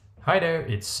Hi there,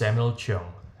 it's Samuel Cheong,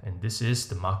 and this is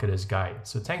the Marketer's Guide.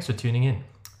 So thanks for tuning in.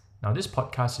 Now, this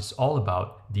podcast is all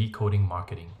about decoding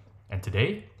marketing. And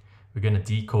today, we're going to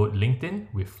decode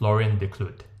LinkedIn with Florian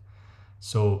Decludt.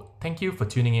 So thank you for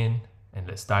tuning in, and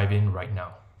let's dive in right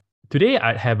now. Today,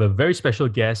 I have a very special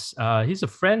guest. He's a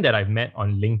friend that I've met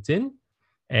on LinkedIn,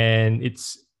 and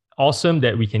it's awesome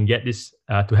that we can get this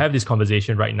to have this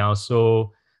conversation right now.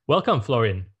 So, welcome,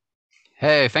 Florian.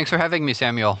 Hey, thanks for having me,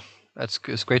 Samuel. It's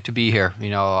great to be here.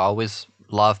 I always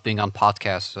love being on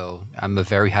podcasts, so I'm a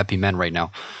very happy man right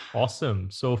now.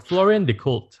 Awesome. So, Florian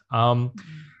Decult,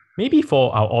 maybe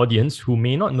for our audience who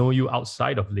may not know you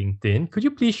outside of LinkedIn, could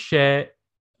you please share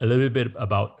a little bit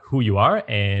about who you are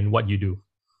and what you do?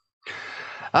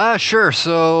 Sure.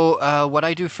 So, what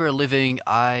I do for a living,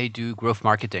 I do growth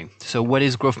marketing. So, what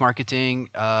is growth marketing?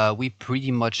 We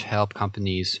pretty much help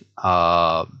companies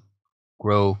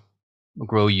grow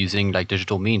grow using like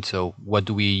digital means. So what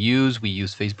do we use? We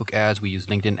use Facebook ads, we use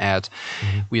LinkedIn ads,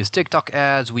 we use TikTok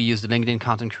ads, we use the LinkedIn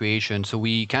content creation. So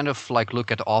we kind of like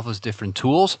look at all those different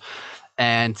tools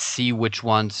and see which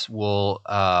ones will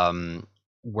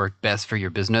work best for your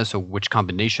business, or which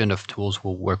combination of tools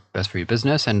will work best for your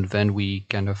business, and then we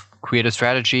kind of create a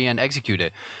strategy and execute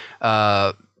it.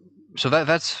 So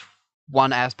that's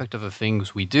one aspect of the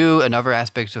things we do. Another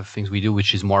aspect of things we do,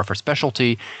 which is more of our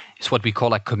specialty, is what we call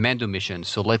like commando missions.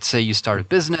 So let's say you start a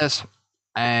business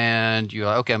and you're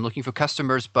like, okay, I'm looking for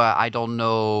customers, but I don't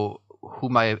know who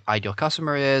my ideal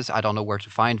customer is. I don't know where to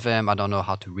find them. I don't know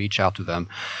how to reach out to them.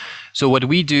 So what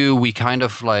we do, we kind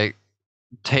of like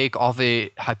take all the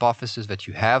hypotheses that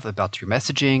you have about your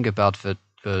messaging, about the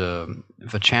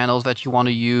channels that you want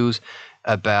to use,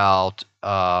 about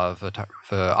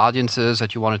the audiences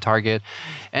that you want to target,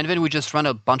 and then we just run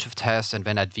a bunch of tests, and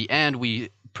then at the end we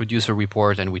produce a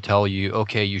report and we tell you,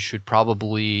 okay, you should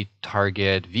probably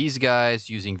target these guys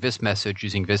using this message,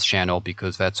 using this channel,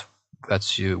 because that's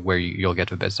where you'll get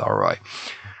the best ROI.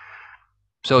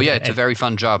 So yeah, it's a very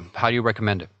fun job. How do you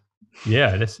recommend it?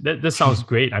 Yeah, that sounds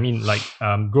great. I mean, like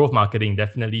growth marketing,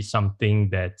 definitely something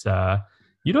that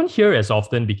you don't hear as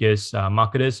often because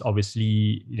marketers,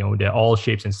 obviously, they're all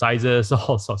shapes and sizes,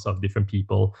 all sorts of different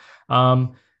people.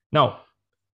 Now,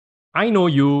 I know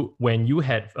you when you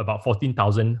had about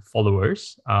 14,000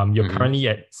 followers. You're currently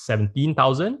at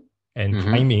 17,000 and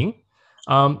climbing.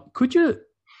 Could you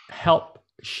help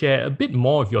share a bit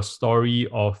more of your story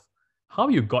of how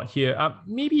you got here?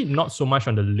 Maybe not so much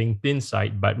on the LinkedIn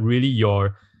side, but really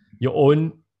your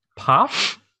own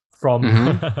path from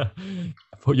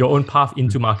for your own path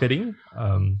into marketing,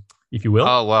 if you will.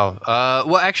 Oh wow.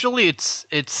 Well, actually,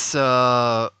 it's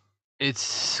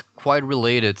quite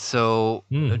related. So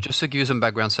just to give you some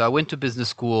background, so I went to business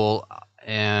school,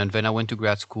 and then I went to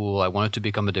grad school. I wanted to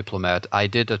become a diplomat. I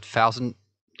did 1,000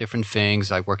 different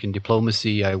things. I worked in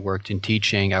diplomacy. I worked in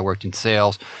teaching. I worked in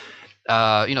sales.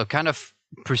 Kind of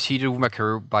proceeded with my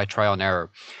career by trial and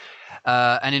error.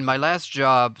 And in my last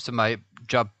job, so my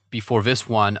job before this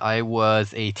one, I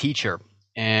was a teacher,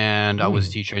 and I was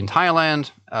a teacher in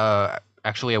Thailand.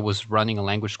 Actually, I was running a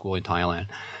language school in Thailand.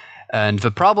 And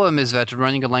the problem is that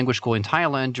running a language school in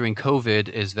Thailand during COVID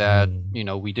is that,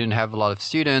 we didn't have a lot of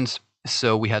students,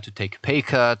 so we had to take a pay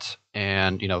cut,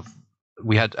 and,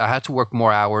 I had to work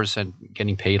more hours and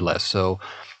getting paid less. So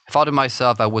I thought to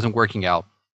myself, I wasn't working out.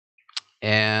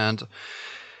 And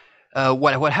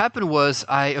what happened was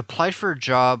I applied for a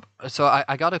job. So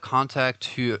I got a contact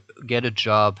to get a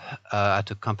job at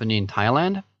a company in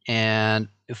Thailand. And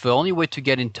the only way to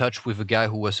get in touch with the guy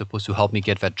who was supposed to help me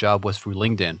get that job was through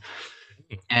LinkedIn.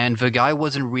 And the guy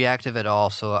wasn't reactive at all.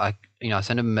 So I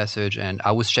sent him a message, and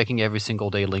I was checking every single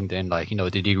day LinkedIn, like,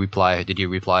 did he reply? Did he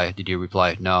reply? Did he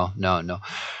reply? No, no, no.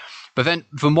 But then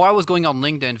the more I was going on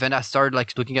LinkedIn, then I started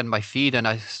like looking at my feed, and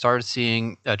I started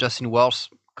seeing Justin Welsh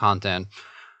content.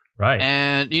 Right.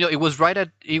 And it was right at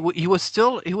he was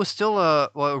still a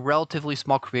relatively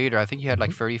small creator. I think he had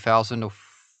like 30,000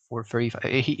 or 35.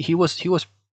 He was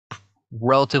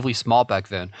relatively small back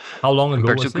then. How long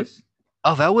ago was this?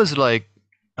 Oh, that was like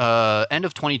end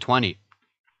of 2020.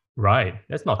 Right.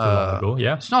 That's not too long ago.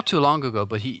 Yeah. It's not too long ago,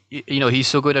 but he's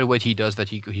so good at what he does that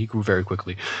he grew very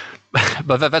quickly.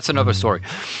 But that's another story.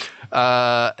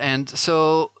 And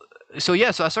so I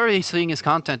started seeing his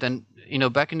content, and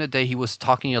back in the day, he was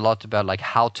talking a lot about like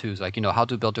how-tos, like how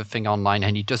to build a thing online,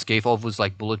 and he just gave all those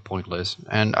like bullet point lists.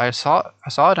 And I saw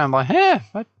it, and I'm like, hey,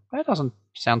 that doesn't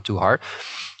sound too hard.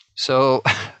 So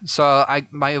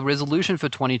my resolution for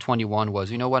 2021 was,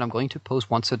 you know what, I'm going to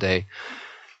post once a day.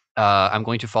 I'm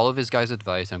going to follow this guy's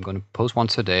advice. I'm going to post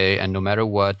once a day, and no matter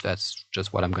what, that's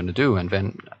just what I'm going to do. And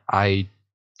then I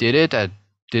did it. I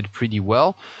did pretty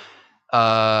well.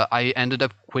 I ended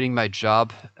up quitting my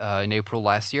job in April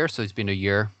last year, so it's been a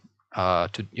year.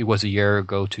 It was a year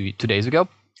ago, 2 days ago,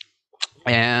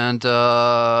 and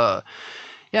yeah,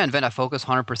 and then I focused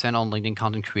 100% on LinkedIn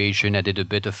content creation. I did a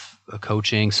bit of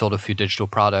coaching, sold a few digital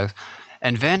products,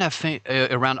 and then I think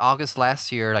around August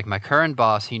last year, like my current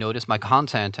boss, he noticed my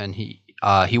content, and he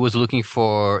was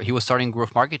starting a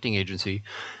growth marketing agency,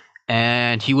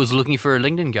 and he was looking for a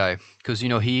LinkedIn guy because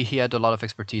he had a lot of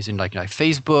expertise in like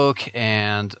Facebook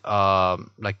and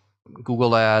like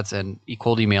Google Ads and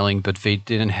cold emailing, but they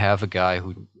didn't have a guy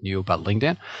who knew about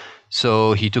LinkedIn.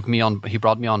 So he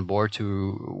brought me on board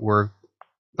to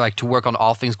work on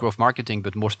all things growth marketing,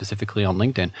 but more specifically on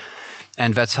LinkedIn.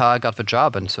 And that's how I got the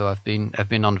job. And so I've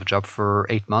been on the job for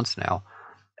 8 months now.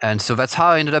 And so that's how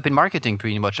I ended up in marketing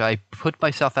pretty much. I put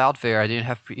myself out there. I didn't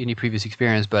have any previous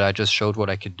experience, but I just showed what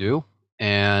I could do.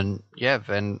 And yeah,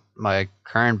 then my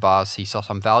current boss, he saw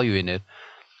some value in it.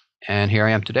 And here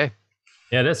I am today.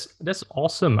 Yeah, that's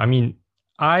awesome. I mean,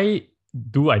 I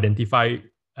do identify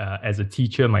as a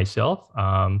teacher myself,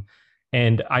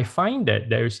 and I find that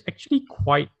there's actually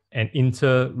quite an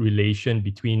interrelation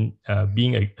between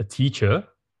being a teacher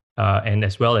and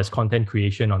as well as content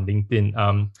creation on LinkedIn.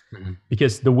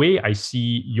 Because the way I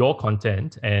see your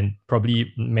content, and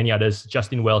probably many others,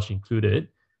 Justin Welsh included,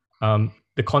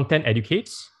 the content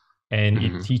educates and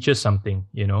it teaches something,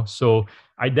 So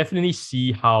I definitely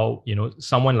see how,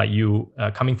 someone like you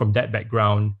coming from that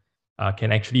background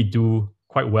can actually do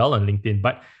quite well on LinkedIn.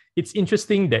 But it's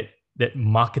interesting that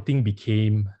marketing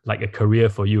became like a career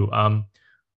for you.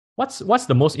 What's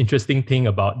the most interesting thing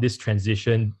about this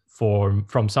transition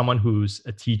from someone who's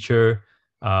a teacher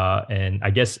and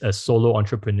I guess a solo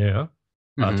entrepreneur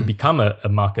to become a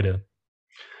marketer?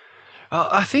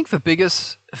 I think the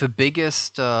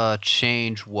biggest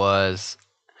change was,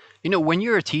 when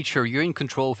you're a teacher, you're in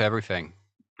control of everything.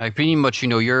 Like pretty much,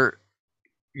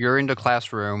 you're in the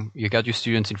classroom, you got your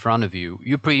students in front of you,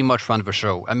 you pretty much run the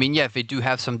show. I mean, yeah, they do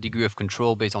have some degree of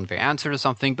control based on their answer or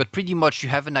something, but pretty much you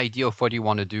have an idea of what you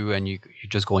want to do and you're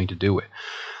just going to do it.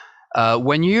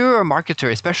 When you're a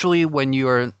marketer, especially when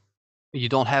you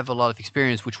don't have a lot of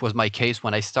experience, which was my case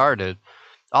when I started,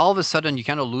 all of a sudden you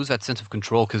kind of lose that sense of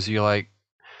control because you're like,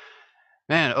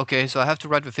 man, okay, so I have to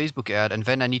write the Facebook ad, and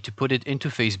then I need to put it into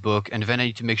Facebook, and then I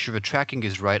need to make sure the tracking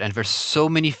is right, and there's so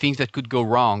many things that could go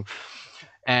wrong,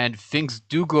 and things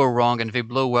do go wrong, and they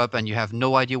blow up, and you have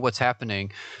no idea what's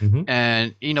happening,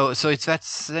 and so it's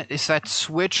that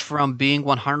switch from being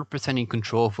 100% in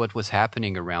control of what was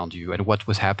happening around you and what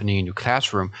was happening in your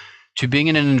classroom to being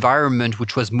in an environment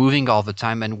which was moving all the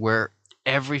time and where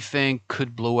everything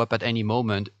could blow up at any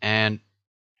moment. And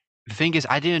the thing is,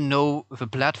 I didn't know the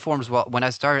platforms well. When I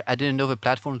started, I didn't know the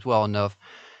platforms well enough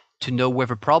to know where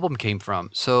the problem came from.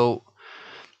 So,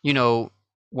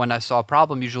 when I saw a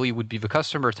problem, usually it would be the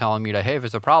customer telling me that, hey,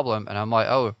 there's a problem. And I'm like,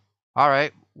 oh, all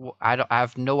right. Well, I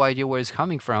have no idea where it's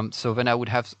coming from. So then I would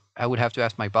have to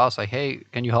ask my boss, like, hey,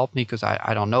 can you help me? Because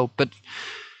I don't know. But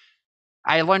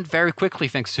I learned very quickly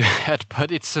thanks to that,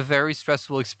 but it's a very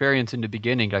stressful experience in the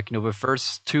beginning. Like, the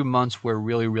first 2 months were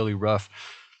really, really rough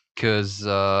because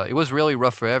it was really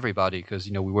rough for everybody because,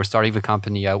 we were starting the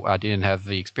company. I didn't have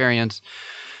the experience.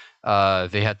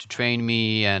 They had to train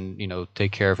me and,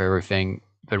 take care of everything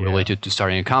that related to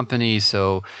starting a company.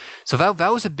 So that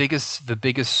was the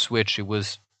biggest switch. It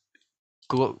was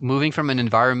moving from an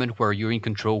environment where you're in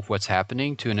control of what's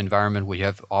happening to an environment where you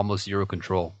have almost zero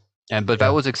control. But that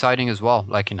was exciting as well.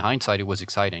 Like in hindsight, it was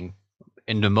exciting.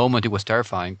 In the moment, it was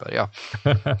terrifying, but yeah.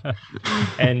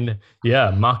 And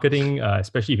yeah, marketing,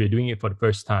 especially if you're doing it for the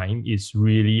first time, is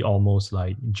really almost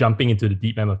like jumping into the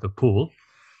deep end of the pool,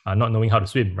 not knowing how to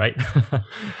swim, right?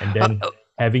 And then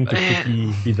having to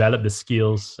quickly develop the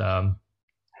skills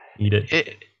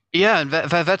needed. Yeah,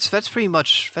 that's pretty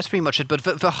much it. But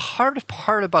the hard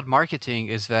part about marketing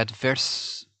is that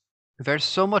there's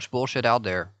so much bullshit out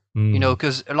there.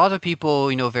 Because a lot of people,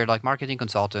 they're like marketing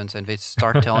consultants and they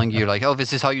start telling you like, oh,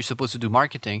 this is how you're supposed to do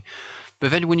marketing.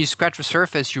 But then when you scratch the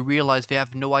surface, you realize they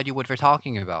have no idea what they're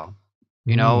talking about,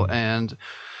 and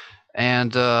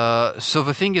so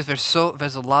the thing is there's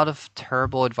a lot of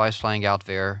terrible advice flying out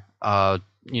there,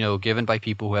 given by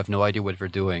people who have no idea what they're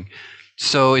doing.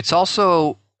 So it's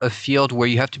also a field where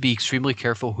you have to be extremely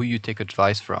careful who you take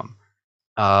advice from.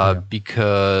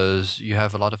 Because you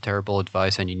have a lot of terrible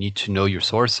advice and you need to know your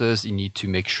sources. You need to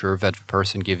make sure that the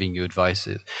person giving you advice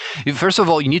first of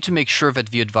all, you need to make sure that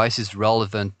the advice is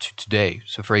relevant to today.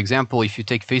 So for example, if you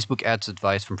take Facebook ads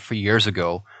advice from 3 years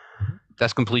ago,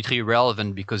 that's completely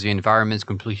irrelevant because the environment is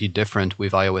completely different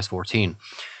with iOS 14.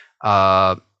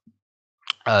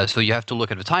 So you have to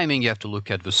look at the timing, you have to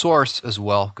look at the source as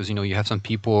well, because you have some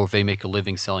people, they make a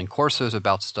living selling courses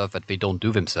about stuff that they don't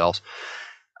do themselves.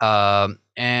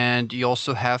 And you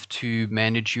also have to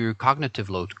manage your cognitive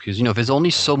load, because there's only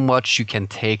so much you can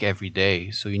take every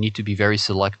day. So you need to be very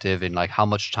selective in like how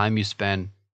much time you spend,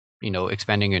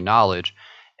 expanding your knowledge,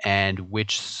 and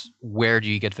where do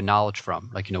you get the knowledge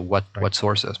from? Like what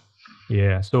sources.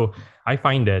 Yeah. So I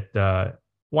find that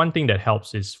one thing that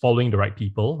helps is following the right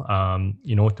people.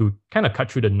 To kind of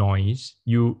cut through the noise.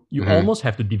 You almost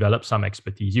have to develop some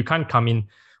expertise. You can't come in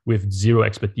with zero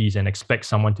expertise and expect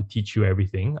someone to teach you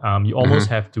everything. You almost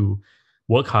have to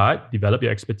work hard, develop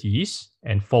your expertise,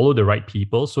 and follow the right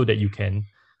people so that you can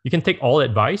take all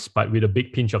advice, but with a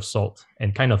big pinch of salt,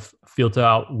 and kind of filter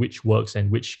out which works and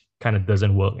which kind of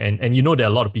doesn't work. And there are a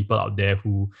lot of people out there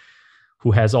who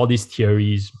has all these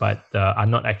theories but are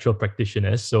not actual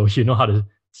practitioners. So you know how to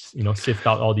sift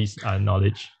out all these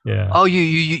knowledge. Yeah. Oh,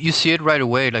 you see it right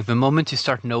away. Like the moment you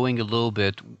start knowing a little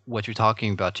bit what you're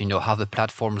talking about, how the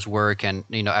platforms work, and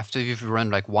after you've run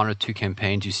like one or two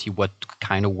campaigns, you see what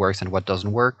kind of works and what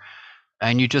doesn't work.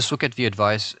 And you just look at the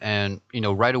advice, and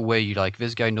right away you're like,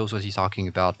 this guy knows what he's talking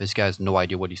about. This guy has no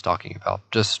idea what he's talking about,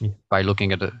 just by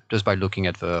looking at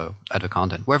the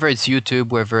content. Whether it's YouTube,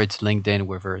 whether it's LinkedIn,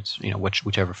 whether it's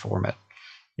whichever format.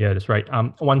 Yeah, that's right.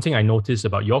 One thing I noticed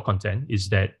about your content is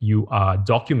that you are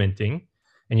documenting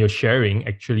and you're sharing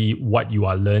actually what you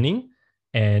are learning,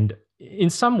 and in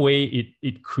some way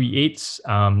it creates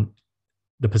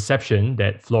the perception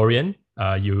that Florian,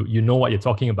 you know what you're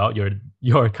talking about.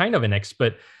 You're kind of an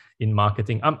expert in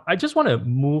marketing. I just want to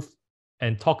move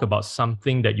and talk about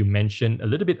something that you mentioned a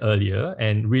little bit earlier.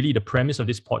 And really, the premise of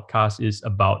this podcast is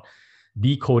about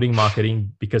decoding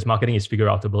marketing, because marketing is figure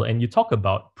outable. And you talk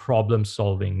about problem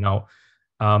solving. Now,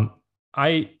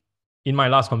 I in my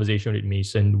last conversation with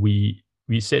Mason, we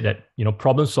said that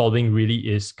problem solving really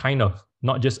is kind of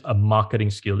not just a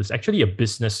marketing skill; it's actually a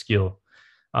business skill.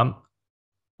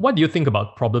 What do you think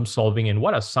about problem solving, and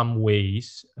what are some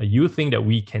ways you think that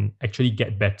we can actually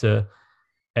get better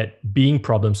at being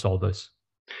problem solvers?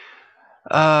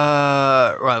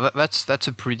 Right. That's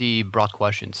a pretty broad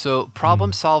question. So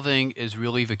problem solving is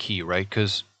really the key, right?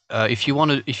 Because if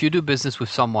you do business with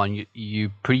someone,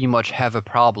 you pretty much have a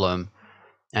problem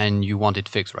and you want it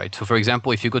fixed, right? So for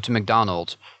example, if you go to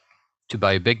McDonald's to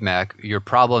buy a Big Mac, your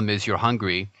problem is you're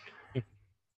hungry,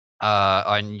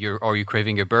 and you're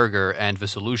craving a burger, and the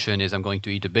solution is I'm going to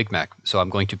eat a Big Mac. So I'm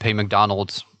going to pay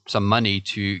McDonald's some money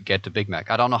to get the Big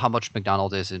Mac. I don't know how much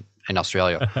McDonald's is in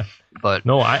Australia, but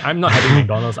no, I'm not having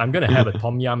McDonald's. I'm gonna have a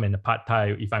tom yum and a pad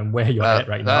thai if I'm where you're at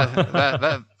right now.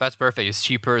 That's perfect. It's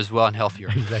cheaper as well and healthier.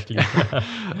 Exactly.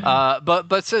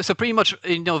 But so pretty much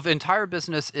the entire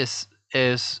business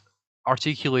is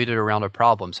articulated around a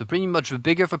problem. So pretty much the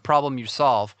bigger the problem you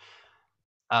solve,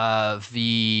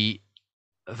 the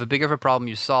bigger the problem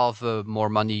you solve, the more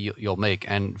money you'll make.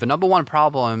 And the number one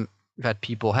problem that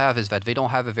people have is that they don't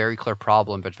have a very clear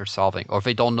problem that they're solving, or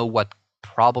they don't know what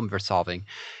problem they're solving,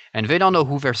 and they don't know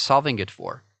who they're solving it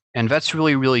for. And that's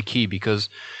really, really key, because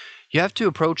you have to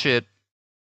approach it.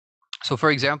 So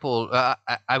for example,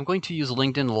 I'm going to use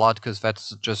LinkedIn a lot because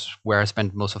that's just where I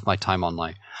spend most of my time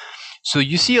online. So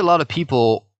you see a lot of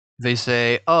people, they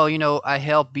say, oh, I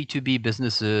help B2B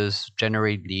businesses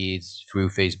generate leads through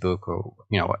Facebook, or,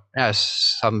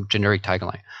 some generic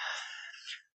tagline.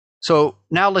 So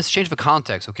now let's change the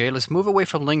context, okay? Let's move away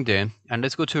from LinkedIn and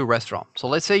let's go to a restaurant. So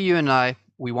let's say you and I,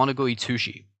 we want to go eat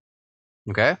sushi,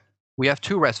 okay? We have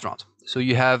two restaurants. So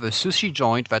you have a sushi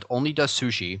joint that only does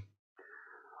sushi,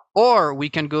 or we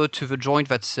can go to the joint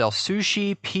that sells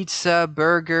sushi, pizza,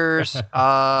 burgers,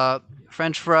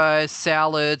 French fries,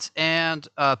 salads, and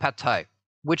pad thai.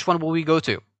 Which one will we go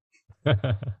to?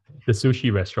 The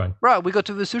sushi restaurant. Right, we go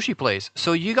to the sushi place.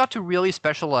 So you got to really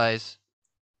specialize.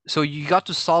 So you got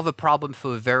to solve a problem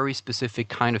for a very specific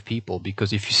kind of people,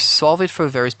 because if you solve it for a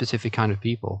very specific kind of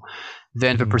people,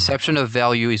 then the perception of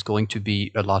value is going to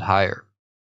be a lot higher.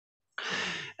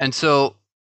 And so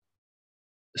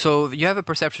you have a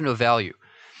perception of value.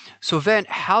 So then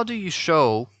how do you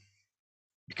show,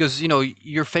 because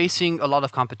you're facing a lot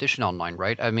of competition online,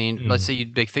 right? I mean, let's say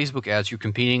you make Facebook ads, you're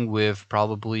competing with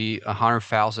probably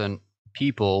 100,000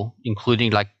 people,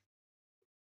 including like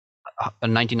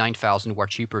 99,000 who are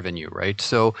cheaper than you, right?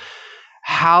 So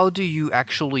how do you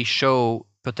actually show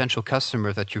potential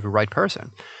customers that you're the right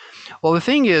person? Well, the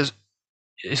thing is,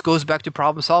 it goes back to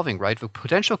problem solving, right? The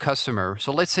potential customer,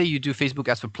 so let's say you do Facebook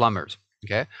ads for plumbers,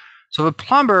 okay? So the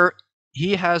plumber,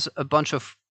 he has a bunch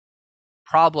of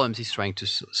problems he's trying to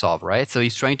solve, right? So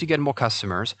he's trying to get more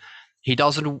customers,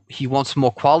 He wants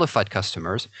more qualified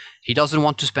customers. He doesn't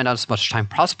want to spend as much time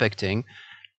prospecting.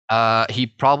 He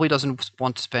probably doesn't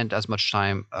want to spend as much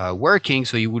time working,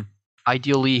 so he would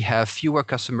ideally have fewer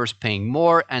customers paying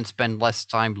more and spend less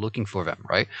time looking for them,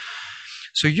 right?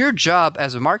 So your job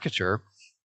as a marketer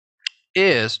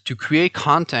is to create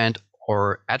content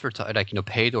or advertise, like,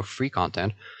 paid or free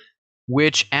content,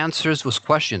 which answers those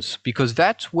questions. Because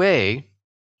that way,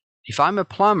 if I'm a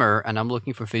plumber and I'm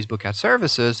looking for Facebook ad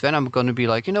services, then I'm going to be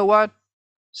like, you know what,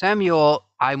 Samuel,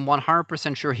 I'm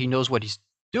 100% sure he knows what he's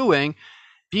doing,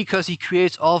 because he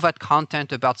creates all that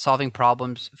content about solving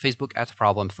problems, Facebook ads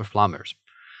problems for plumbers.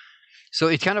 So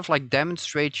it kind of like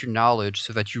demonstrates your knowledge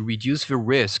so that you reduce the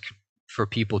risk for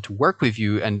people to work with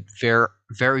you, and they're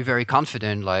very, very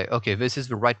confident, like, okay, this is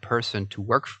the right person to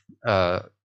work,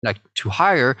 like to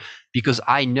hire, because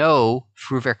I know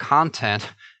through their content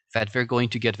that they're going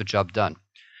to get the job done.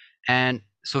 And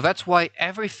so that's why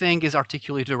everything is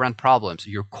articulated around problems.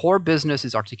 Your core business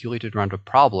is articulated around a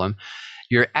problem.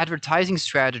 Your advertising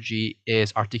strategy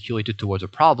is articulated towards a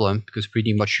problem, because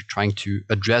pretty much you're trying to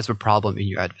address the problem in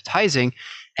your advertising,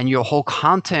 and your whole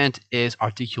content is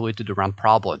articulated around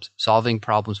problems, solving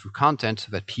problems through content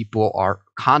so that people are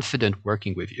confident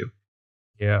working with you.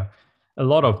 Yeah. A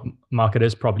lot of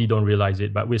marketers probably don't realize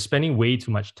it, but we're spending way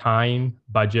too much time,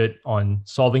 budget on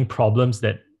solving problems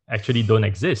that actually don't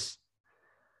exist.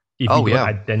 If we don't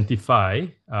identify,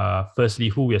 firstly,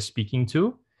 who we're speaking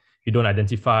to, you don't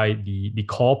identify the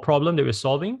core problem that we're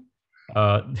solving, there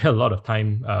are a lot of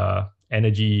time,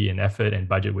 energy and effort and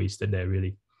budget wasted there,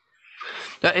 really.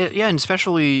 Yeah, and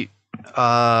especially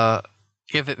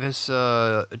if it was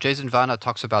Jason Vanna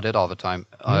talks about it all the time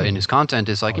in his content.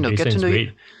 Is like, Jason get to know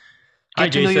great. Hi,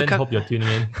 Jason. Hope you're tuning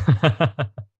in.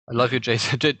 I love you,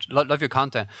 Jason. Love your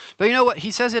content. But you know what?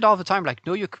 He says it all the time. Like,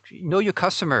 know your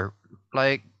customer.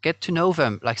 Like, get to know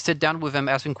them. Like, sit down with them,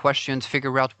 ask them questions,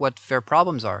 figure out what their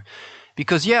problems are.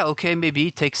 Because maybe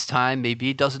it takes time. Maybe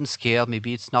it doesn't scale.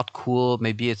 Maybe it's not cool.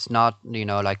 Maybe it's not,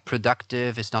 like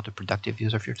productive. It's not a productive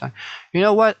use of your time. You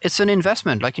know what? It's an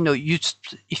investment. Like,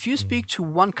 if you speak to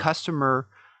one customer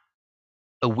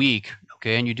a week,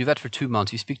 okay, and you do that for 2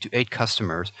 months, you speak to 8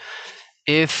 customers.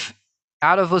 If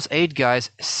out of those 8 guys,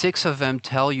 6 of them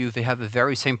tell you they have the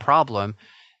very same problem,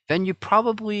 then you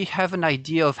probably have an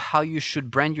idea of how you should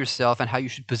brand yourself and how you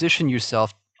should position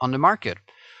yourself on the market.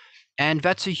 And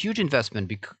that's a huge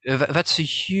investment. That's a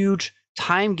huge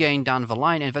time gain down the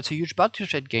line, and that's a huge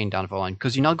budget gain down the line,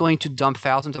 because you're not going to dump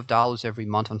thousands of dollars every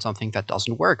month on something that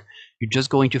doesn't work. You're just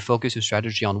going to focus your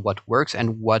strategy on what works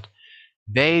and what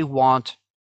they want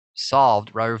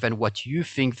solved, rather than what you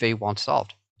think they want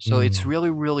solved. So it's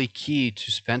really, really key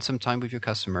to spend some time with your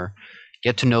customer,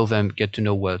 get to know them, get to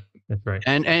know what. That's right.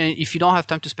 And if you don't have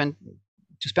time to spend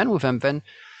with them, then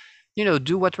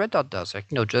do what Red Dot does. Like,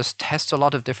 just test a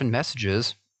lot of different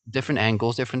messages, different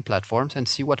angles, different platforms, and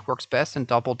see what works best, and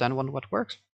double down on what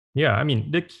works. Yeah, I mean,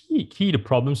 the key to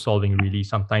problem solving, really,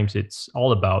 sometimes it's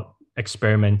all about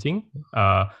experimenting.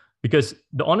 Because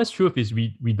the honest truth is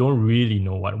we don't really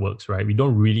know what works, right? We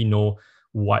don't really know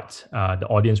what the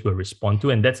audience will respond to.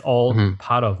 And that's all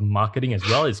part of marketing as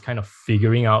well, is kind of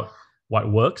figuring out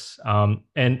what works.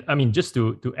 And I mean, just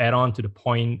to add on to the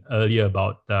point earlier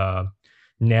about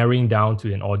narrowing down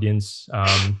to an audience,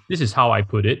 this is how I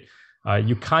put it.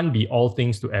 You can't be all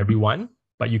things to everyone,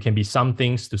 but you can be some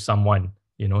things to someone,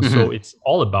 So it's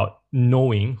all about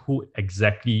knowing who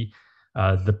exactly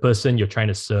the person you're trying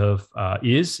to serve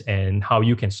is, and how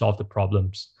you can solve the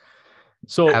problems.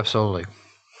 So absolutely,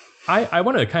 I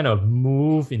want to kind of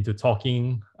move into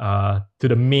talking to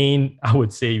the main, I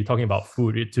would say, you're talking about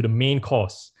food, to the main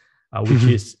course,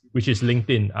 which is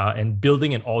LinkedIn, and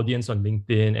building an audience on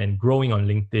LinkedIn and growing on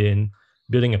LinkedIn,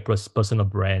 building a personal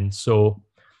brand. So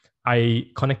I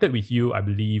connected with you, I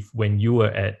believe, when you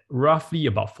were at roughly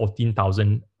about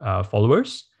 14,000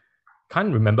 followers.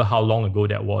 Can't remember how long ago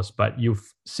that was, but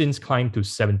you've since climbed to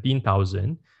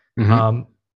 17,000.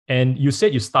 And you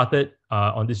said you started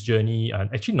on this journey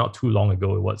actually not too long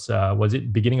ago. It was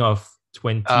it beginning of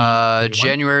 2021?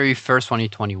 January 1st,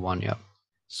 2021, yeah.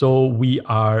 So we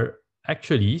are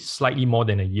actually slightly more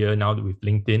than a year now with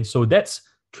LinkedIn. So that's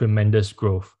tremendous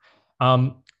growth.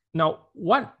 Now,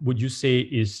 what would you say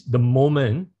is the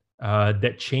moment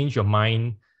that changed your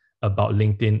mind about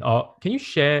LinkedIn? Or can you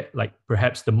share, like,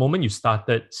 perhaps the moment you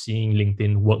started seeing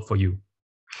LinkedIn work for you?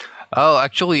 Oh,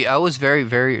 actually, I was very,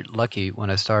 very lucky when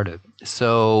I started.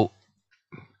 So,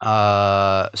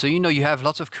 you have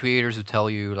lots of creators who tell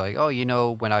you, like,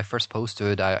 oh, when I first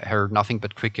posted, I heard nothing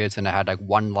but crickets, and I had like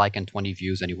 1 like and 20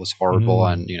 views, and it was horrible.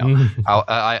 And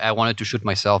I wanted to shoot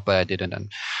myself, but I didn't.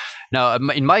 Now,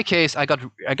 in my case, I got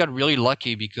really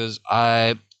lucky because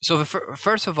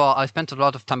first of all, I spent a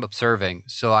lot of time observing,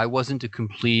 so I wasn't a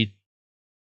complete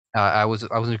I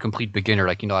wasn't a complete beginner.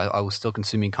 Like, I was still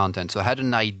consuming content, so I had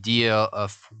an idea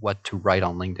of what to write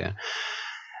on LinkedIn.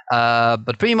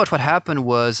 But pretty much what happened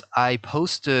was I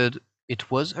posted. It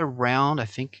was around, I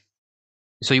think.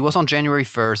 So it was on January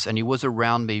 1st, and it was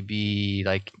around maybe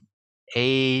like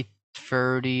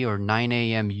 8:30 or 9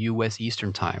 a.m. U.S.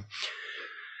 Eastern time.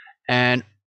 And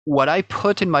what I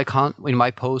put in my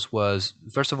post was,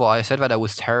 first of all, I said that I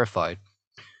was terrified,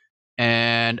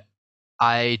 and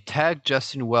I tagged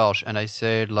Justin Welsh and I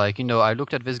said, like, I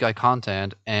looked at this guy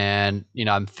content and,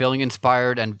 I'm feeling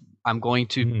inspired and I'm going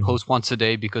to post once a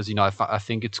day because, I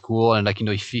think it's cool. And like,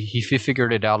 if he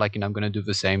figured it out, like, I'm going to do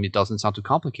the same. It doesn't sound too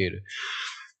complicated.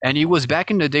 And he was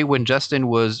back in the day when Justin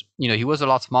was, he was a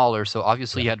lot smaller. So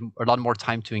obviously he had a lot more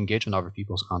time to engage on other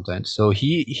people's content. So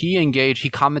he engaged, he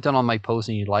commented on my post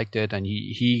and he liked it. And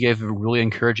he gave a really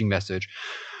encouraging message.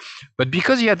 But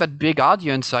because he had that big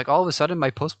audience, like all of a sudden my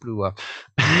post blew up.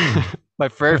 My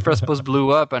very first post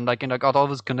blew up, and like, I got all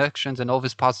his connections and all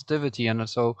this positivity. And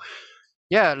so,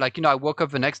 yeah, like, I woke up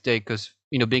the next day because,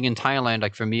 being in Thailand,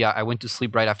 like for me, I went to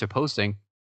sleep right after posting,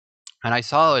 and I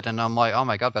saw it, and I'm like, oh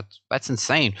my god, that's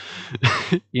insane,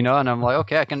 and I'm like,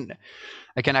 okay, I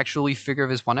can actually figure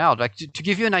this one out. Like to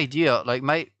give you an idea, like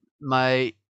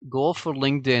my goal for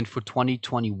LinkedIn for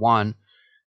 2021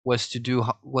 was to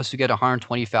get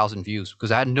 120,000 views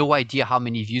because I had no idea how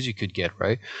many views you could get,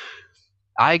 right?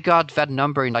 I got that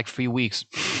number in like 3 weeks.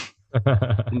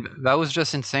 That was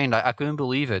just insane. I couldn't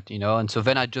believe it, and so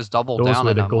then I just doubled Those down.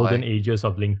 were And the I'm golden like, ages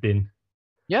of LinkedIn.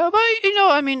 yeah, but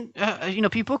I mean,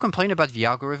 people complain about the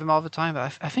algorithm all the time.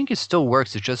 But I think it still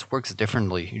works. It just works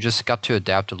differently. You just got to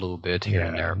adapt a little bit here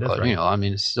and there. That's But right. I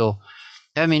mean, it's still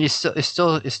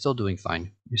doing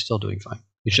fine. It's still doing fine.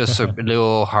 It's just a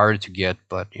little hard to get,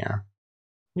 but yeah.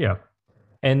 Yeah.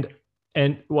 And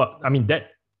well, I mean,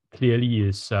 that clearly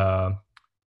is,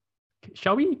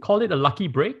 shall we call it a lucky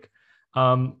break?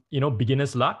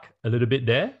 Beginner's luck a little bit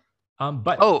there.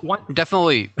 But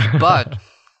definitely.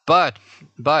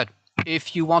 But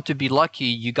if you want to be lucky,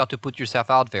 you got to put yourself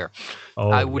out there.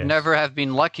 I would never have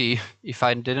been lucky if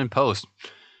I didn't post.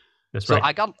 That's right.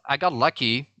 I got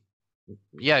lucky.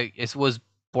 Yeah, it was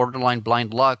borderline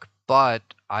blind luck, but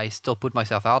I still put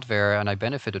myself out there and I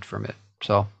benefited from it.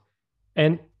 So.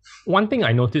 And one thing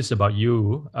I noticed about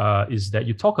you is that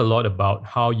you talk a lot about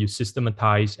how you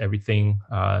systematize everything,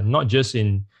 not just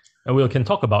and we can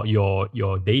talk about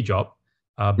your day job,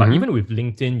 but even with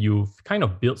LinkedIn, you've kind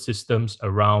of built systems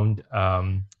around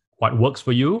what works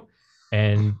for you,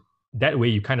 and that way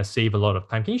you kind of save a lot of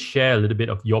time. Can you share a little bit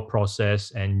of your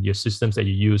process and your systems that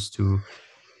you use to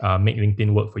make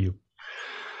LinkedIn work for you?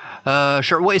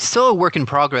 Sure. Well, it's still a work in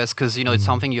progress because it's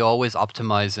something you always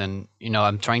optimize, and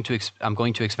I'm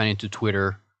going to expand into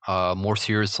Twitter more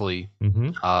seriously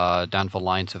down the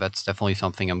line. So that's definitely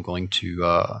something I'm going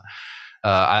to.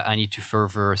 I need to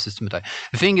further systematize.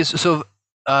 The thing is, so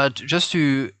just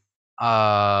to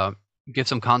give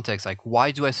some context, like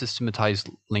why do I systematize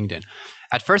LinkedIn?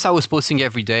 At first, I was posting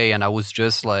every day, and I was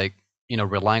just like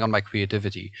relying on my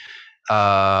creativity.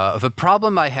 The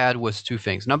problem I had was two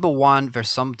things. Number one, there's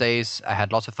some days I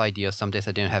had lots of ideas, some days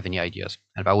I didn't have any ideas,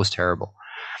 and that was terrible.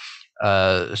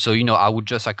 So I would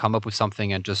just come up with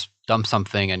something and just dump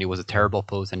something, and it was a terrible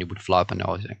post, and it would flop and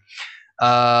everything.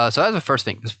 So that's the first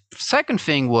thing. The second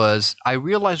thing was I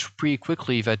realized pretty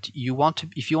quickly that if you want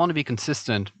to be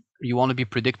consistent, you want to be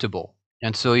predictable,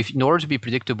 and so in order to be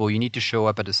predictable, you need to show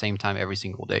up at the same time every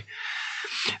single day.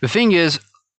 The thing is,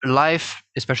 life,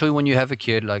 especially when you have a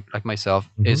kid like myself,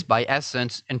 is by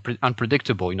essence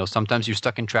unpredictable. Sometimes you're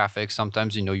stuck in traffic,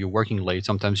 sometimes you're working late,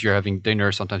 sometimes you're having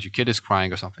dinner, sometimes your kid is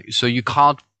crying or something. So you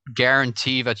can't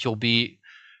guarantee that you'll be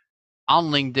on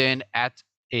LinkedIn at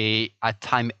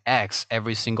time X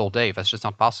every single day. That's just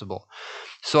not possible.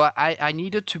 So I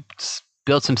needed to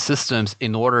build some systems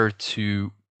in order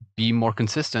to be more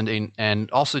consistent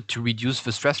and also to reduce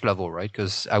the stress level, right?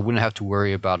 Because I wouldn't have to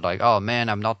worry about like, oh man,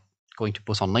 I'm not going to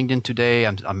post on LinkedIn today.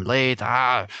 I'm late.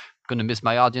 I'm gonna miss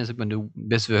my audience. I'm gonna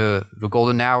miss the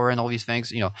golden hour and all these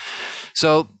things.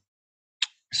 So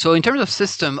in terms of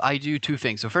system, I do two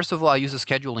things. So first of all, I use a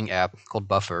scheduling app called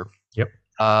Buffer. Yep.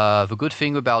 The good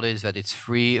thing about it is that it's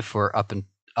free for up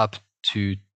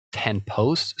to 10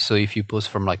 posts. So if you post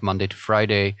from like Monday to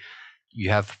Friday, you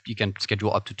can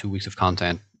schedule up to 2 weeks of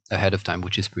content ahead of time,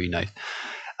 which is pretty nice.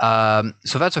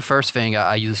 So that's the first thing.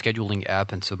 I use a scheduling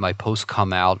app, and so my posts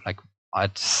come out like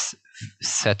at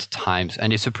set times,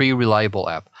 and it's a pretty reliable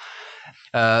app.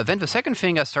 Then the second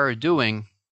thing I started doing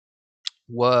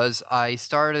was I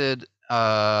started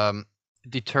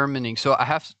determining. So I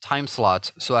have time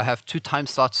slots. So I have 2 time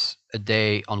slots a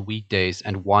day on weekdays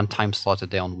and 1 time slot a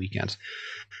day on weekends.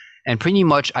 And pretty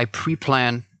much I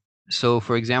pre-plan. So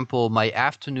for example, my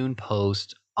afternoon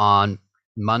post on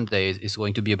Mondays is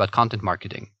going to be about content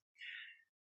marketing.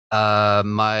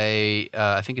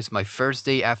 I think it's my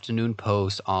Thursday afternoon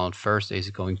post on Thursdays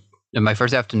is going. My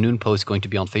first afternoon post is going to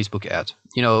be on Facebook ads,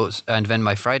 and then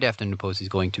my Friday afternoon post is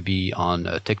going to be on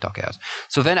TikTok ads.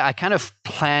 So then I kind of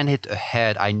plan it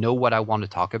ahead. I know what I want to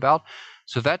talk about.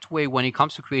 So that way, when it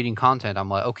comes to creating content, I'm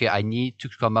like, okay, I need to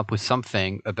come up with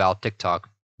something about TikTok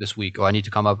this week, or I need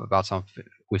to come up about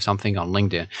something on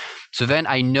LinkedIn. So then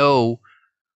I know,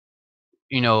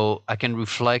 I can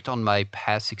reflect on my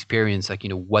past experience, like,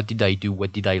 what did I do?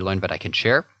 What did I learn that I can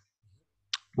share?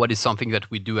 What is something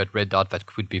that we do at Red Dot that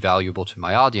could be valuable to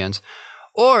my audience?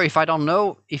 Or if I don't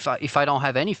know, if I don't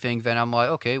have anything, then I'm like,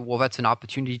 okay, well, that's an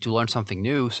opportunity to learn something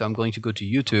new. So I'm going to go to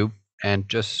YouTube and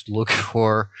just look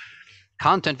for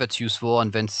content that's useful,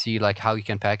 and then see like how you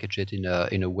can package it in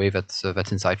a way that's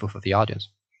insightful for the audience.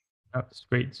 That's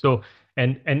great. So,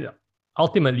 and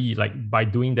ultimately, like by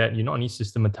doing that, you not only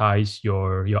systematize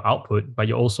your output, but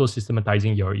you're also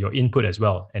systematizing your input as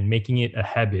well, and making it a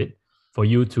habit for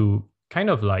you to kind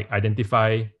of like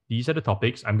identify these are the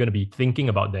topics I'm going to be thinking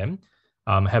about them.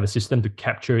 Have a system to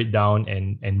capture it down,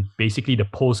 and basically the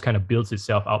post kind of builds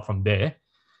itself out from there.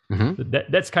 Mm-hmm. So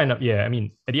that's kind of, yeah. I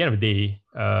mean, at the end of the day,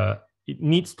 it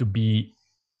needs to be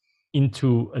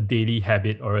into a daily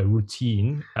habit or a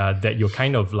routine that you're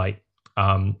kind of like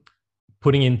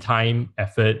putting in time,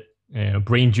 effort,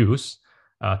 brain juice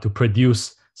to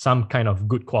produce some kind of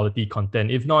good quality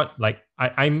content. If not, like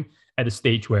I'm at a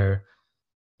stage where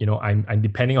I'm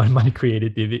depending on my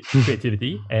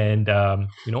creativity, and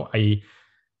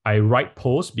I write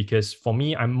posts because for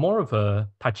me, I'm more of a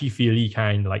touchy-feely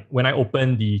kind. Like when I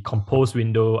open the compose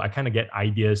window, I kind of get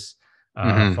ideas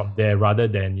from there rather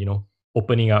than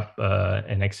opening up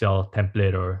an Excel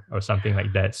template or something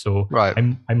like that. So right.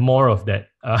 I'm more of that.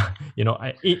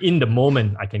 In the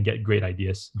moment I can get great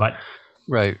ideas, but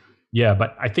right. Yeah,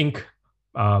 but I think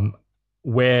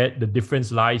where the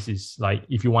difference lies is like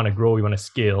if you want to grow, you want to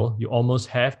scale, you almost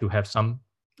have to have some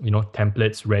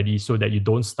templates ready so that you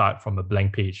don't start from a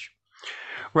blank page.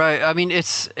 Right. I mean,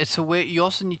 it's a way. You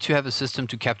also need to have a system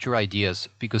to capture ideas,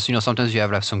 because sometimes you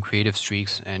have like some creative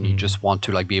streaks, and you just want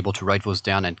to like be able to write those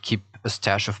down and keep a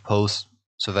stash of posts,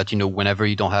 so that whenever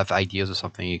you don't have ideas or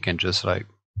something, you can just like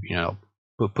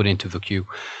put into the queue.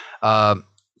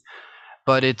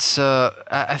 But it's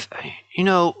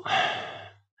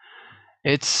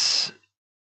it's.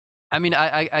 I mean,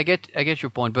 I get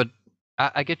your point, but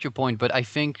I get your point, but I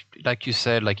think, like you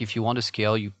said, like if you want to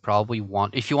scale,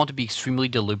 if you want to be extremely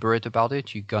deliberate about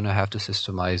it, you're gonna have to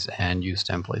systemize and use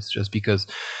templates. Just because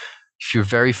if you're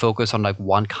very focused on like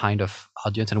one kind of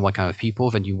audience and one kind of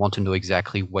people, then you want to know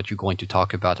exactly what you're going to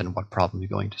talk about and what problem you're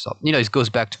going to solve. It goes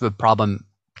back to the problem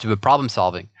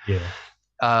solving. Yeah.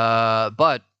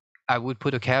 But I would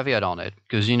put a caveat on it,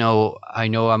 because I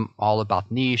know I'm all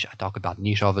about niche. I talk about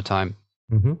niche all the time.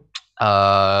 Mm-hmm.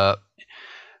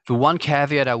 The one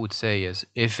caveat I would say is,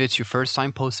 if it's your first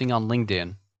time posting on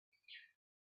LinkedIn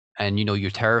and you're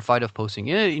terrified of posting,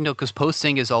 because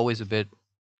posting is always a bit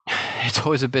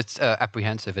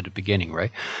apprehensive at the beginning,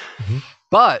 right? Mm-hmm.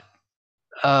 But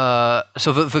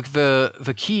so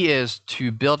the key is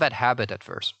to build that habit at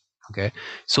first. Okay,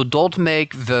 so don't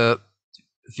make the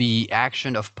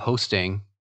action of posting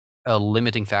a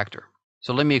limiting factor.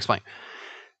 So let me explain.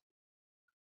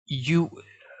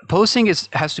 Posting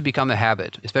has to become a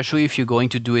habit, especially if you're going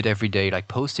to do it every day. Like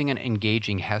posting and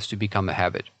engaging has to become a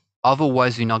habit.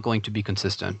 Otherwise, you're not going to be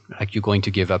consistent. Like you're going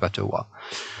to give up after a while.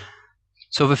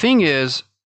 So the thing is,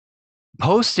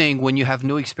 posting when you have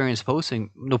no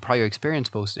prior experience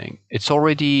posting, it's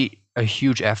already a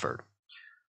huge effort.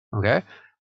 Okay?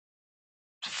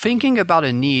 Thinking about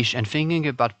a niche and thinking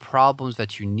about problems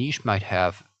that your niche might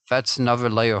have, that's another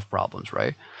layer of problems,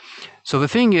 right? So the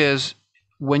thing is,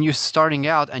 when you're starting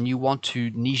out and you want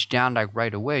to niche down like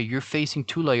right away, you're facing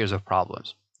 2 layers of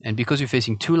problems. And because you're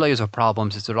facing 2 layers of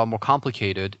problems, it's a lot more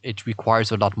complicated. It requires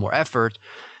a lot more effort.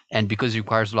 And because it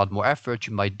requires a lot more effort,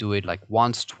 you might do it like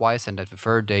once, twice, and at the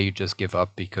third day you just give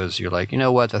up, because you're like, you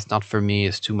know what, that's not for me.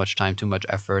 It's too much time, too much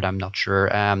effort. I'm not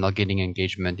sure. I'm not getting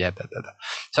engagement. Yeah, blah, blah, blah.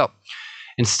 So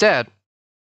instead,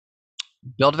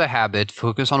 build the habit,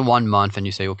 focus on 1 month, and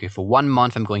you say, okay, for 1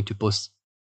 month, I'm going to post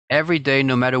every day,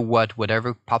 no matter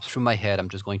whatever pops through my head, I'm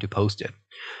just going to post it.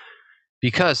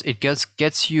 Because it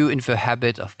gets you in the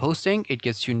habit of posting, it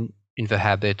gets you in the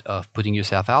habit of putting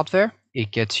yourself out there,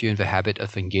 it gets you in the habit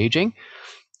of engaging.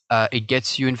 it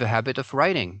gets you in the habit of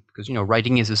writing, because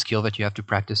writing is a skill that you have to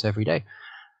practice every day.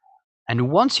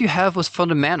 And once you have those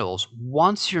fundamentals,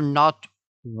 once you're not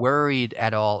worried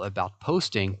at all about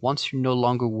posting, once you're no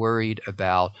longer worried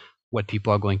about what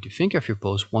people are going to think of your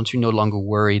post, once you're no longer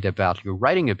worried about your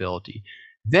writing ability,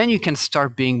 then you can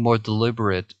start being more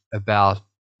deliberate about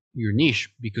your niche,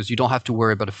 because you don't have to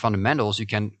worry about the fundamentals. You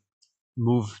can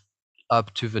move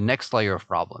up to the next layer of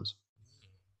problems,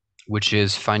 which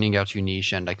is finding out your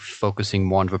niche and like focusing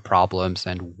more on the problems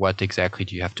and what exactly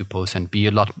do you have to post, and be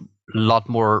a lot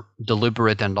more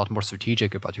deliberate and a lot more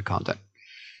strategic about your content.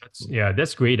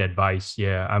 That's great advice.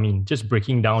 Yeah, I mean, just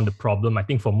breaking down the problem, I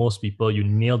think for most people, you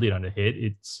nailed it on the head.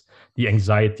 It's the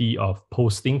anxiety of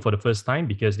posting for the first time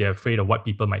because they're afraid of what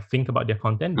people might think about their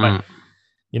content. But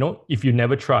if you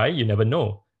never try, you never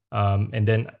know. And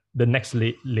then the next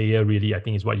layer really, I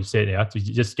think, is what you said, to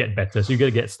just get better. So you got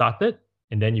to get started,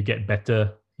 and then you get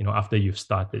better, after you've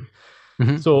started.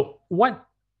 So what,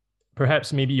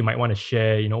 perhaps maybe you might want to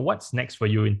share, what's next for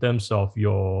you in terms of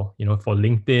your, for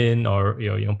LinkedIn or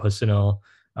your personal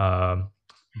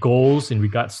goals in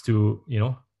regards to,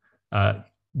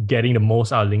 getting the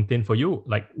most out of LinkedIn for you?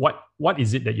 Like what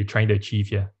is it that you're trying to achieve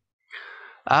here?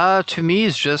 To me,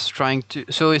 it's just trying to.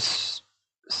 So it's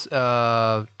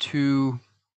two.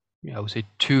 I would say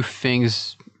two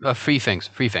things. Three things.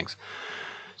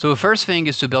 So the first thing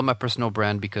is to build my personal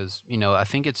brand, because I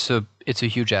think it's a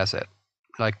huge asset.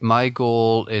 Like, my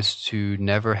goal is to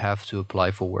never have to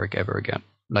apply for work ever again.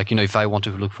 Like, if I want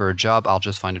to look for a job, I'll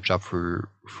just find a job through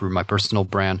my personal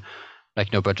brand. Like,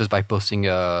 but just by posting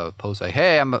a post like,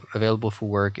 hey, I'm available for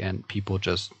work, and people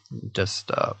just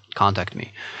contact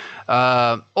me.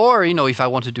 Or, if I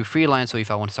want to do freelance, or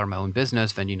if I want to start my own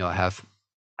business, then, I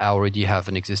already have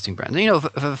an existing brand.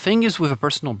 The thing is with a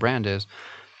personal brand is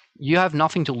you have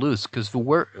nothing to lose, because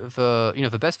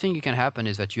the best thing you can happen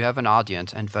is that you have an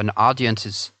audience, and an audience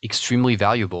is extremely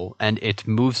valuable, and it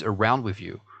moves around with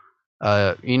you.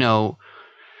 To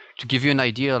give you an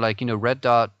idea, like, Red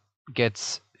Dot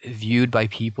gets viewed by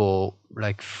people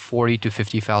like 40 to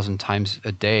 50,000 times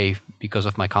a day because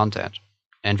of my content.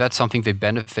 And that's something they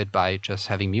benefit by just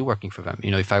having me working for them.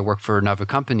 If I work for another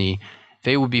company,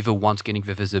 they would be the ones getting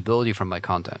the visibility from my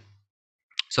content.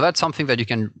 So that's something that you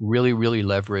can really, really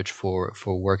leverage for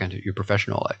work and your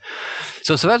professional life.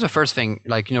 So that's the first thing,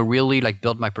 like, really like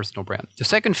build my personal brand. The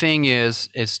second thing is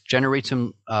generate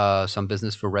some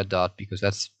business for Red Dot, because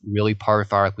that's really part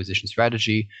of our acquisition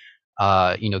strategy.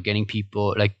 Getting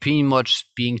people, like, pretty much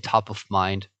being top of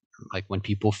mind. Like, when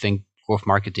people think growth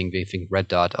marketing, they think Red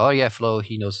Dot. Oh yeah, Flo,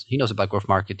 he knows about growth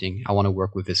marketing. I want to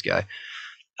work with this guy.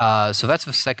 So that's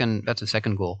the second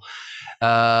goal.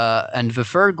 And the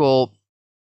third goal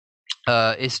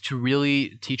is to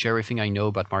really teach everything I know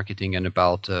about marketing and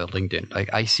about LinkedIn.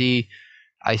 Like, I see,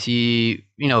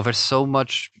 there's so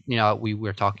much, we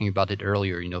were talking about it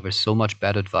earlier, there's so much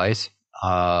bad advice.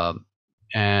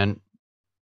 And,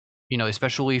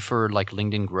 especially for like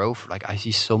LinkedIn growth, like, I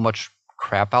see so much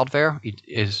crap out there. It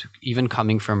is even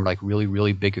coming from like really,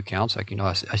 really big accounts. Like,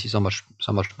 I see so much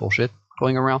bullshit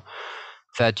going around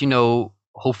that,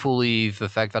 hopefully the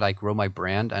fact that I grow my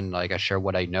brand and like I share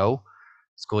what I know,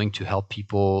 it's going to help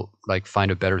people like find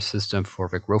a better system for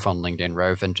the growth on LinkedIn,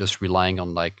 rather than just relying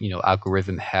on like,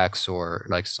 algorithm hacks or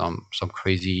like some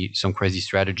crazy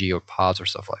strategy or pods or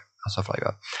stuff like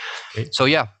that. Okay. So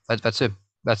yeah, that's it.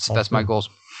 That's my goals.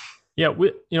 Yeah,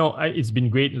 it's been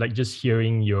great, like, just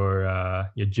hearing your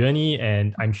journey,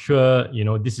 and I'm sure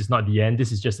this is not the end.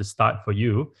 This is just a start for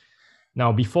you.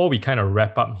 Now, before we kind of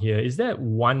wrap up here, is there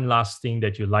one last thing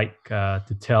that you like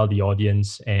to tell the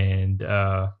audience? And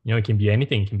it can be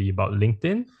anything. It can be about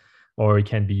LinkedIn, or it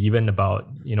can be even about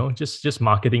just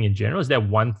marketing in general. Is there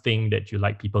one thing that you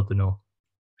like people to know?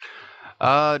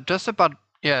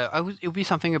 It would be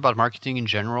something about marketing in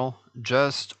general.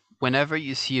 Just whenever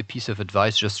you see a piece of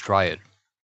advice, just try it.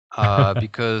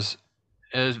 Because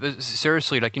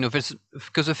seriously, like, because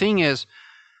the thing is,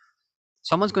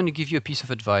 someone's going to give you a piece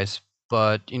of advice,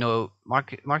 but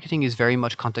marketing is very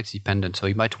much context dependent. So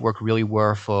it might work really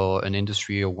well for an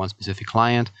industry or one specific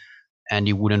client, and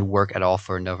it wouldn't work at all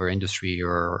for another industry.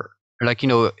 Or like,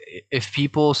 if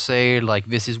people say like,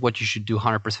 this is what you should do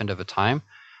 100% of the time,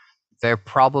 they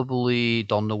probably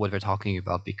don't know what they're talking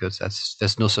about, because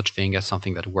there's no such thing as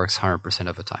something that works 100%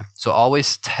 of the time. So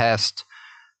always test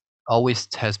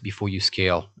before you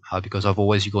scale, because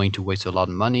otherwise you're going to waste a lot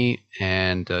of money,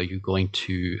 and you're going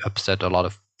to upset a lot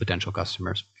of potential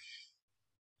customers.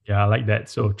 Yeah, I like that.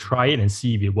 So try it and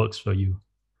see if it works for you.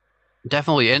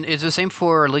 Definitely. And it's the same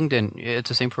for LinkedIn. It's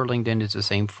the same for LinkedIn. It's the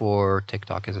same for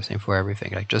TikTok. It's the same for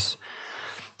everything. Like, just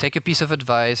take a piece of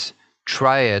advice,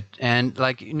 try it. And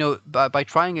like, by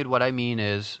trying it, what I mean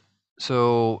is,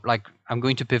 so like, I'm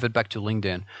going to pivot back to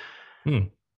LinkedIn.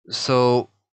 So,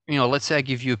 let's say I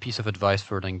give you a piece of advice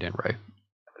for LinkedIn, right?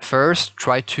 First,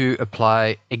 try to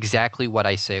apply exactly what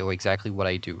I say or exactly what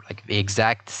I do, like the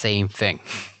exact same thing,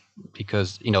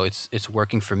 because it's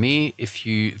working for me.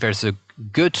 There's a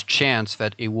good chance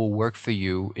that it will work for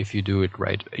you if you do it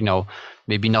right.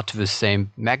 Maybe not to the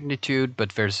same magnitude, but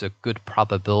there's a good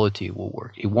probability it will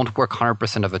work. It won't work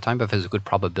 100% of the time, but there's a good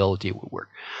probability it will work.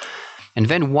 And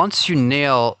then once you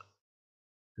nail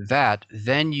that,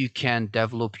 then you can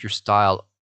develop your style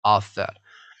off that.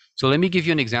 So let me give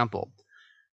you an example.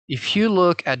 If you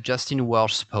look at Justin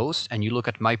Welch's post and you look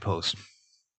at my post,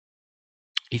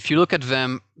 if you look at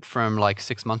them from like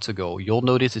 6 months ago, you'll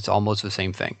notice it's almost the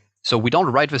same thing. So we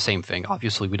don't write the same thing.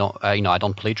 Obviously, we don't. I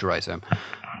don't plagiarize them,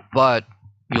 but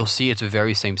you'll see it's the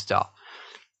very same style.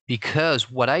 Because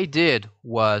what I did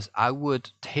was I would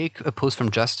take a post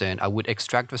from Justin, I would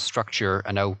extract the structure,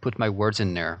 and I would put my words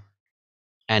in there,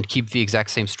 and keep the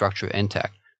exact same structure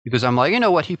intact. Because I'm like, you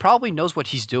know what? He probably knows what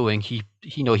he's doing. He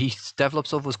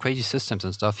develops all those crazy systems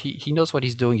and stuff. He knows what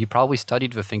he's doing. He probably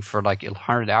studied the thing for like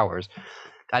 100 hours.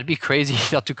 That'd be crazy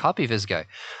not to copy this guy.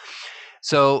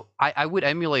 So I would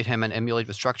emulate him and emulate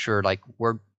the structure like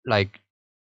word, like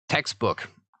textbook.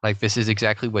 Like this is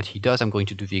exactly what he does. I'm going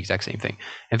to do the exact same thing.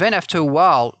 And then after a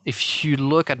while, if you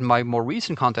look at my more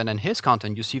recent content and his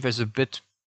content, you see there's a bit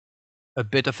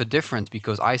of a difference,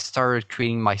 because I started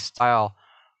creating my style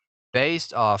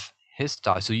based off his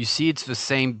style. So you see it's the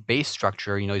same base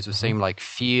structure, it's the same like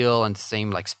feel and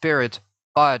same like spirit,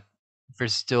 but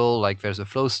there's still like there's a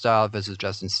flow style, there's a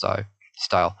Justin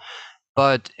style.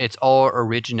 But it all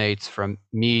originates from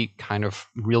me kind of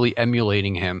really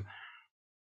emulating him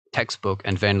textbook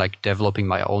and then like developing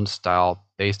my own style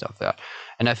based off that.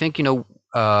 And I think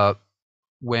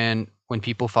when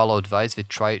people follow advice, they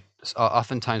try.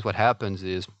 Oftentimes, what happens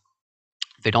is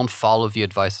they don't follow the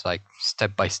advice like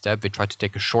step by step. They try to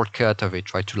take a shortcut, or they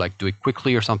try to like do it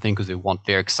quickly or something because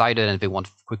they're excited and they want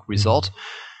quick results.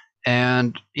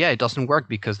 And yeah, it doesn't work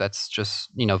because that's just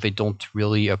they don't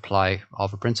really apply all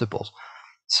the principles.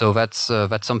 So that's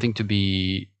something to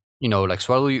be like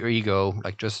swallow your ego,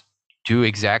 like just do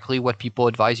exactly what people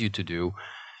advise you to do.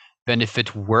 Then if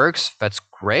it works, that's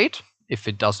great. If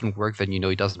it doesn't work, then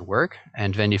it doesn't work.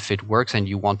 And then if it works and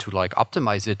you want to like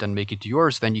optimize it and make it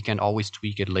yours, then you can always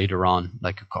tweak it later on,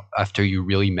 like after you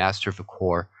really master the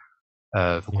core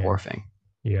thing.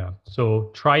 Yeah. So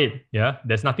try it. Yeah.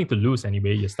 There's nothing to lose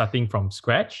anyway. You're starting from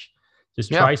scratch. Just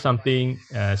try something,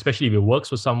 especially if it works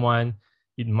for someone,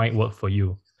 it might work for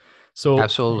you. So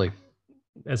absolutely.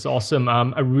 That's awesome.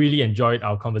 I really enjoyed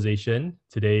our conversation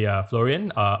today,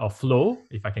 Florian, or Flo,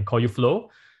 if I can call you Flo.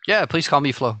 Yeah, please call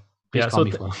me Flo.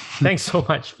 Thanks so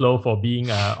much, Flo, for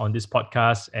being on this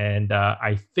podcast. And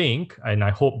I think, and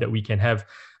I hope that we can have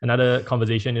another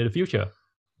conversation in the future.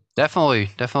 Definitely.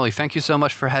 Thank you so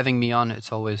much for having me on.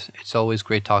 It's always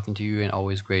great talking to you, and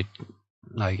always great,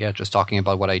 just talking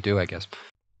about what I do, I guess.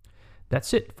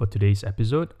 That's it for today's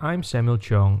episode. I'm Samuel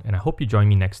Cheong, and I hope you join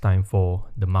me next time for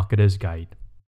The Marketer's Guide.